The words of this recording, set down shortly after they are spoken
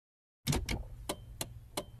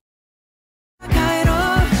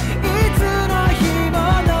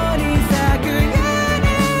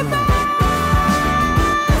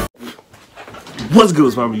What's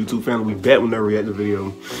good, my YouTube family? We back with another reaction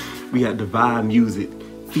video. We got Divine Music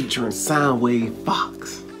featuring Soundwave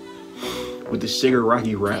Fox with the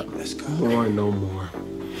SHIGARAKI rap. Mourn no more.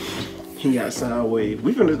 He got Soundwave.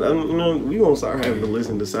 We gonna start having to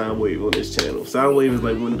listen to Soundwave on this channel. Soundwave is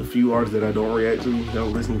like one of the few artists that I don't react to,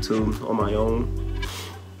 don't listen to on my own.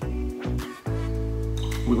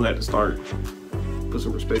 We're gonna have to start put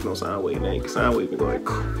some respect on Soundwave name. Soundwave been going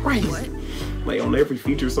crazy. Like on every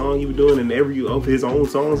feature song he was doing and every of his own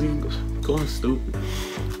songs, he was going stupid.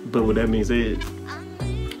 But with that being said,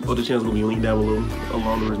 both the channels will be linked down below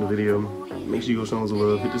along the original video. Make sure you go show us some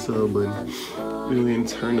love, hit the sub button. We're gonna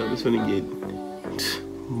turn up. It's gonna get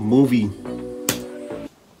movie.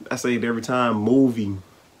 I say it every time, movie.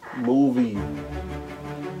 Movie.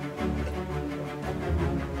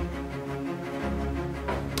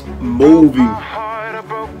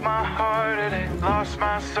 Lost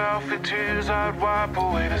myself in tears, I'd wipe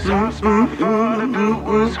away the sauce. My father blue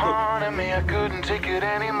was haunting me, I couldn't take it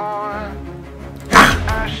anymore.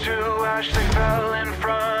 Ash to ash, they fell in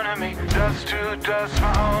front of me. Dust to dust,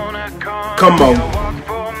 my own economy. Come on. I walked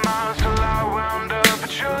 4 miles till I wound up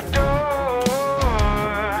at your door.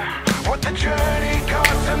 What the journey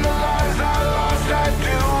cost and the lives I lost, I'd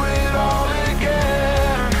do it all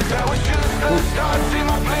again. That was just the start, see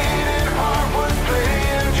my bleeding heart was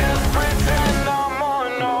playing. Just pretend I'm on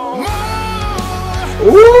no more. Ooh,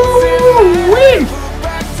 wee!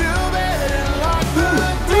 Back to bed and lock the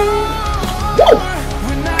door.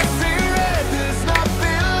 When I see red, there's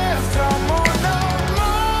nothing left. I'm on no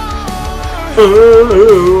more.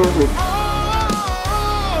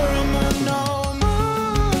 I'm on no more.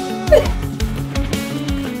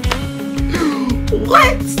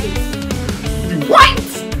 What? What?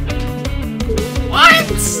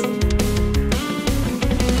 What?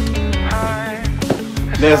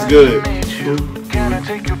 That's good. Can I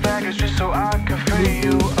take your baggage just so I can free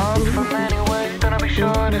you up from any way? Then I'll be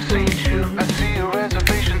sure to see you. I see your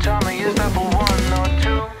reservation. Tell me, is that for 1 or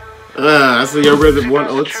 2? I see your reservation 1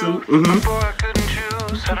 or 2. Before I couldn't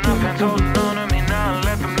choose. Had enough hands holding on to me, now I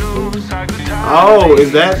let them loose. Oh,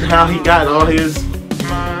 is that how he got all his?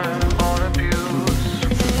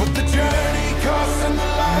 What the journey costs and the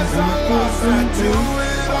lives I lost, I do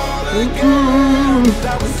it all again.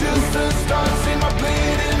 That was just the start, see my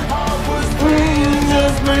bleeding heart was bleeding,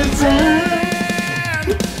 just pretend.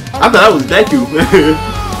 I thought that was Deku.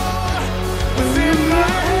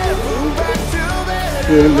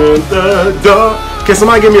 Can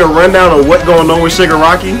somebody give me a rundown of what's going on with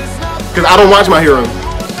SHIGARAKI? Because I don't watch My Hero.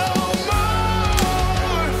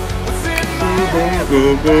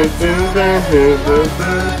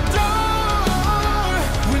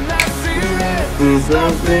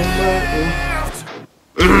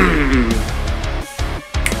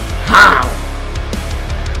 How?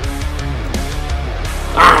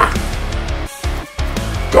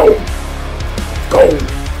 Go. Go.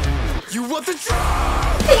 You want the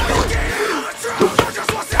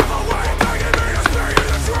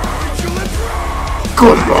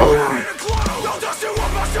Come on.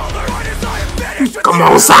 Come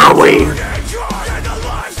on, Soundwave.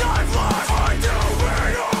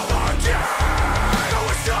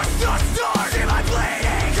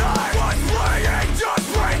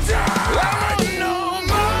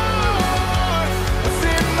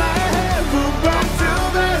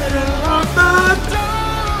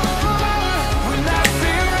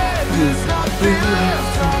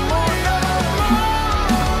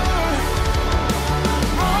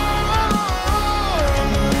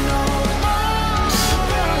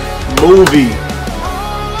 Movie.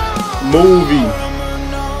 Movie.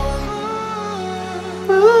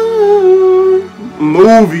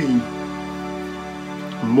 Movie.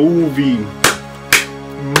 Movie.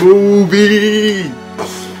 Movie.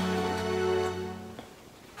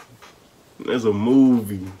 That's a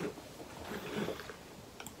movie.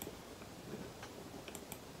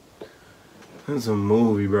 That's a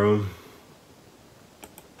movie, bro.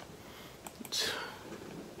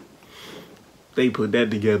 They put that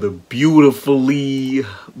together beautifully,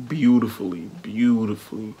 beautifully,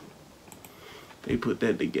 beautifully. They put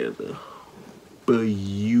that together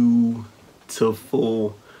beautifully.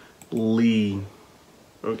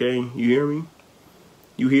 Okay, you hear me?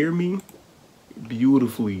 You hear me?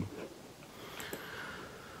 Beautifully.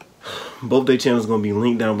 Both their channels gonna be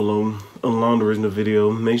linked down below along the original video.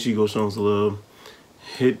 Make sure you go show them some love.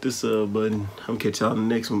 Hit the sub button. I'm gonna catch y'all in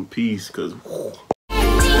the next one. Peace, cause.